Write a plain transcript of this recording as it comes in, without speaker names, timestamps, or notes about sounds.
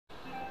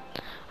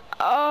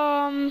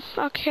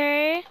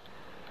Okay.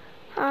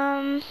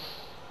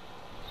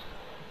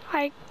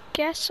 I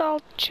guess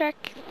I'll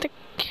check the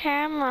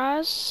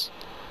cameras.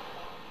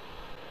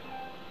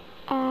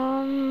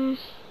 Oh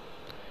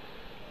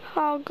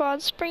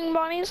God, Spring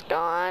Bonnie's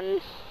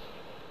gone.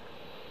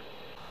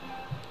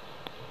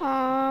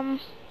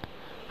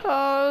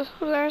 Oh,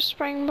 there's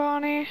Spring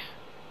Bonnie.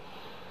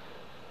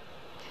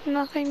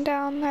 Nothing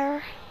down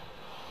there.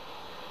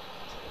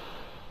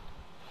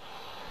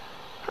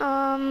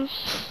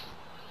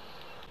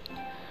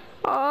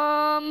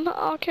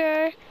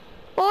 Okay.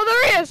 Oh,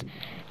 there he is!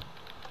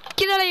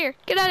 Get out of here!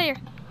 Get out of here!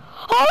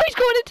 Oh, he's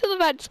going into the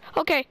vents!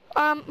 Okay,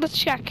 let's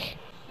check.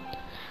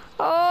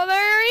 Oh,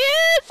 there he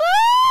is!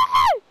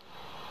 Ah!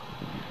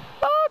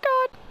 Oh,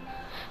 God.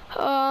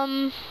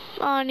 Oh,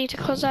 I need to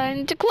close that. I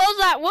need to close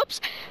that!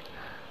 Whoops!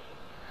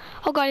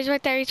 Oh, God, he's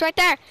right there. He's right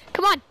there!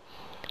 Come on!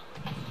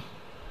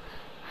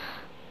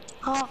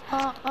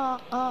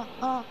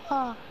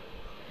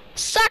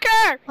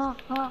 Sucker!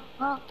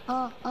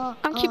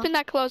 I'm keeping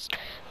that closed.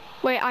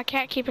 Wait, I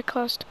can't keep it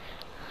closed.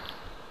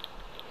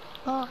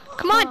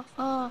 Come on!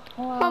 Come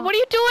on, what are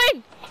you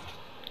doing?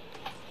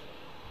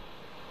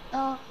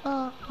 Oh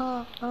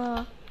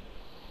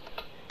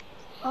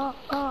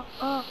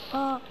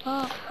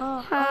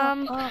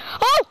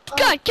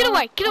God, get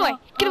away, get away,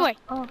 get away.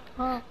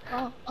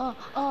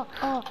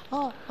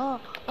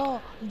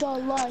 The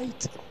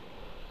light.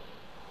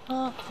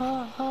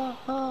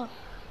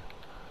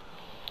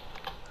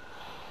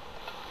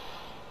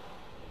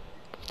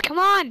 Come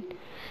on,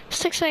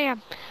 6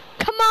 a.m.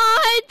 Come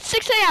on,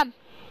 6 a.m.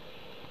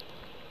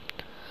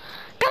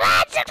 Come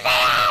on, 6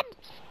 a.m.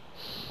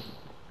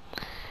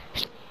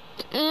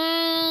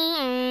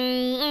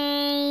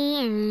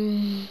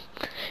 Woohoo!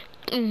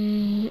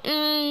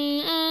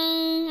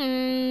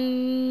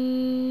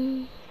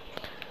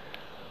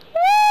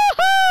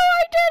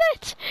 I did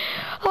it!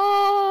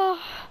 Oh,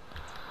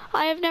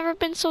 I have never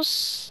been so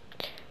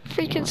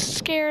freaking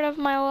scared of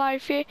my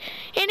life. And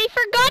he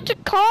forgot to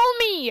call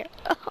me.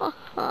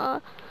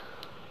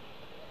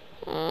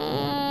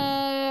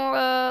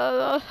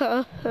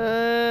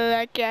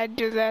 I can't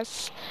do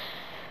this.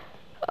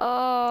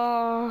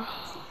 Oh.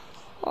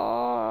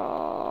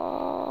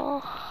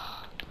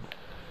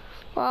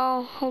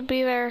 Well, he'll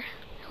be there.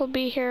 He'll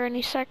be here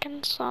any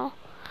second, so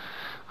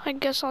I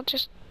guess I'll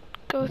just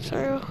go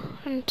through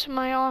into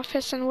my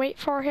office and wait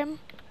for him.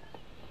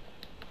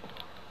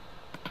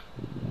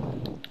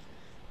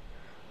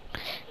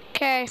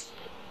 Okay.